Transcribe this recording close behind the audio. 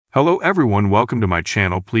Hello everyone, welcome to my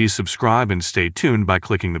channel. Please subscribe and stay tuned by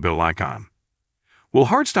clicking the bell icon. Will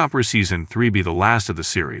Heartstopper Season 3 be the last of the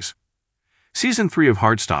series? Season 3 of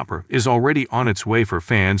Heartstopper is already on its way for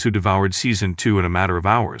fans who devoured Season 2 in a matter of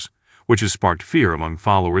hours, which has sparked fear among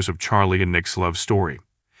followers of Charlie and Nick's love story.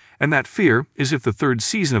 And that fear is if the third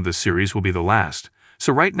season of the series will be the last,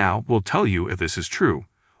 so right now we'll tell you if this is true,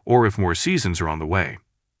 or if more seasons are on the way.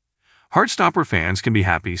 Heartstopper fans can be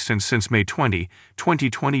happy since May 20,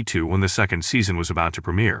 2022, when the second season was about to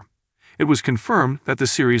premiere. It was confirmed that the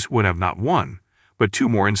series would have not one, but two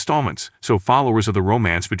more installments, so followers of the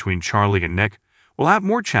romance between Charlie and Nick will have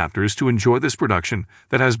more chapters to enjoy this production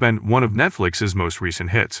that has been one of Netflix's most recent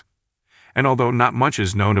hits. And although not much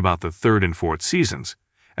is known about the third and fourth seasons,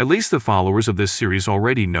 at least the followers of this series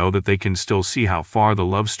already know that they can still see how far the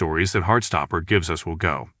love stories that Heartstopper gives us will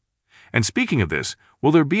go. And speaking of this,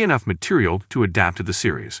 will there be enough material to adapt to the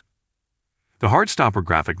series? The Heartstopper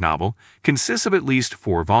graphic novel consists of at least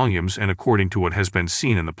 4 volumes, and according to what has been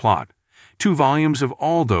seen in the plot, 2 volumes of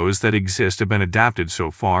all those that exist have been adapted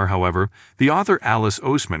so far. However, the author Alice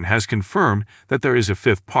Oseman has confirmed that there is a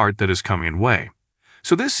 5th part that is coming in way.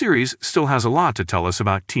 So this series still has a lot to tell us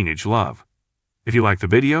about teenage love. If you like the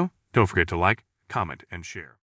video, don't forget to like, comment, and share.